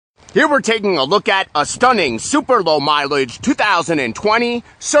Here we're taking a look at a stunning super low mileage 2020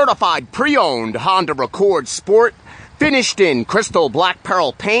 certified pre-owned Honda Accord Sport, finished in crystal black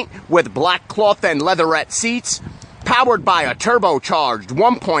pearl paint with black cloth and leatherette seats, powered by a turbocharged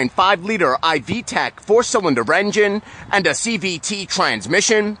 1.5 liter iVTEC 4-cylinder engine and a CVT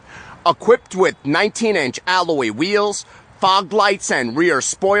transmission, equipped with 19-inch alloy wheels, fog lights and rear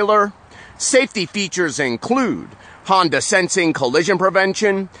spoiler. Safety features include Honda sensing collision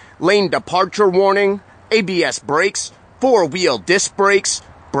prevention, lane departure warning, ABS brakes, 4-wheel disc brakes,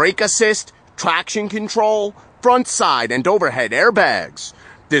 brake assist, traction control, front side and overhead airbags.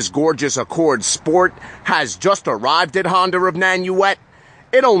 This gorgeous Accord Sport has just arrived at Honda of Nanuet.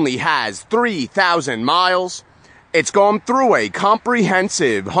 It only has 3,000 miles. It's gone through a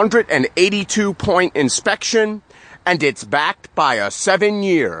comprehensive 182-point inspection, and it's backed by a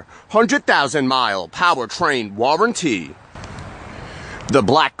 7-year, 100,000-mile powertrain warranty. The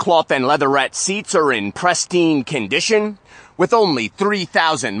black cloth and leatherette seats are in pristine condition. With only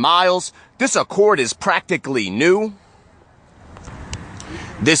 3,000 miles, this Accord is practically new.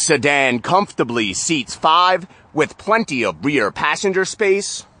 This sedan comfortably seats 5 with plenty of rear passenger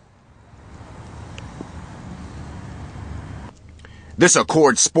space. This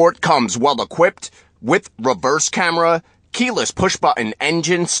Accord Sport comes well equipped with reverse camera, keyless push-button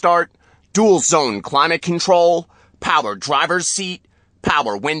engine start, dual-zone climate control, power driver's seat,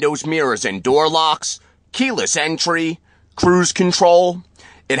 power windows, mirrors, and door locks, keyless entry, cruise control.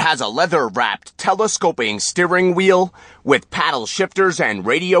 It has a leather-wrapped telescoping steering wheel with paddle shifters and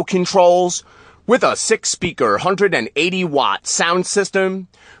radio controls, with a 6-speaker 180-watt sound system,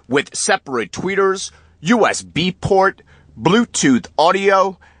 with separate tweeters, USB port, Bluetooth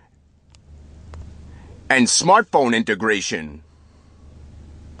audio, and smartphone integration.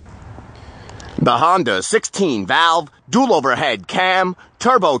 The Honda 16-valve, dual overhead cam,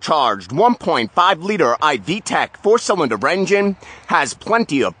 turbocharged 1.5 liter iVTEC 4-cylinder engine has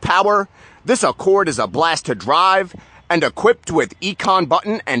plenty of power. This Accord is a blast to drive, and equipped with Econ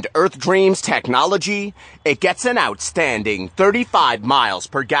button and Earth Dreams technology, it gets an outstanding 35 miles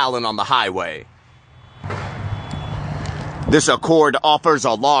per gallon on the highway. This Accord offers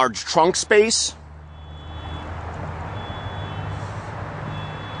a large trunk space,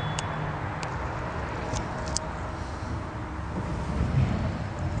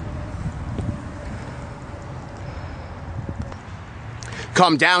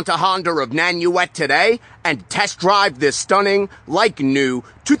 Come down to Honda of Nanuet today and test drive this stunning, like new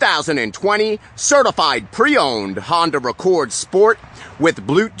 2020 certified pre-owned Honda Accord Sport with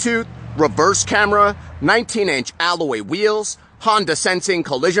Bluetooth, reverse camera, 19-inch alloy wheels, Honda sensing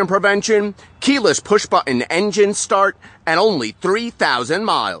collision prevention, keyless push-button engine start, and only 3,000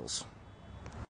 miles.